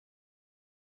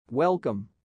Welcome.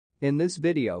 In this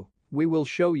video, we will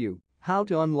show you how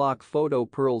to unlock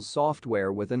PhotoPearls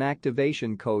software with an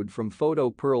activation code from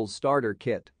PhotoPearls Starter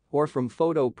Kit or from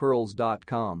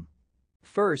PhotoPearls.com.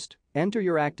 First, enter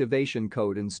your activation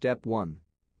code in step 1.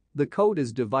 The code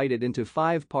is divided into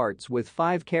 5 parts with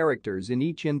 5 characters in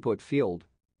each input field.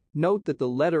 Note that the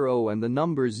letter O and the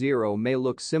number 0 may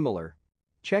look similar.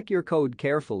 Check your code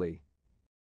carefully.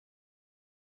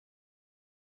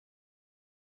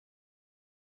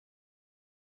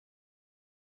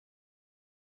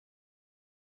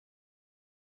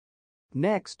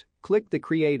 Next, click the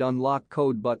Create Unlock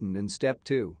Code button in step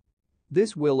 2.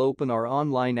 This will open our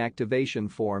online activation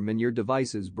form in your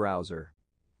device's browser.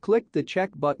 Click the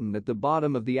check button at the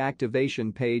bottom of the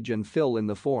activation page and fill in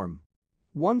the form.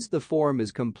 Once the form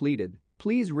is completed,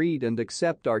 please read and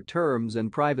accept our terms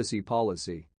and privacy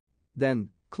policy. Then,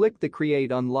 click the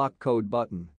Create Unlock Code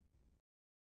button.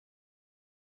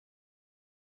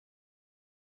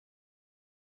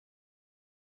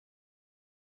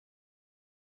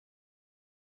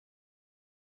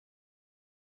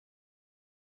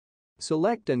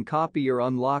 Select and copy your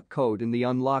unlock code in the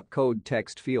Unlock Code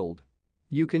text field.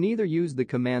 You can either use the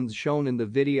commands shown in the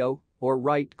video or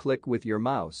right-click with your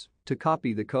mouse to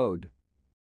copy the code.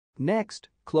 Next,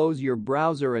 close your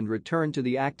browser and return to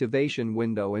the activation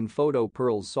window in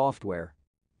PhotoPearls software.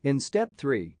 In step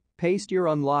 3, paste your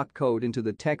unlock code into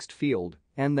the text field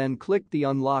and then click the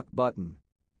Unlock button.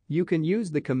 You can use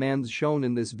the commands shown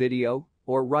in this video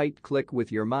or right-click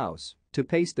with your mouse to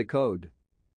paste the code.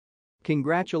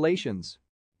 Congratulations!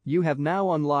 You have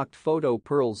now unlocked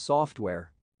PhotoPearls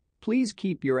software. Please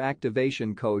keep your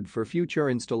activation code for future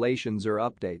installations or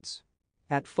updates.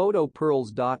 At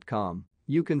PhotoPearls.com,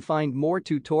 you can find more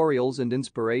tutorials and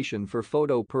inspiration for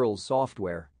PhotoPearls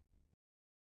software.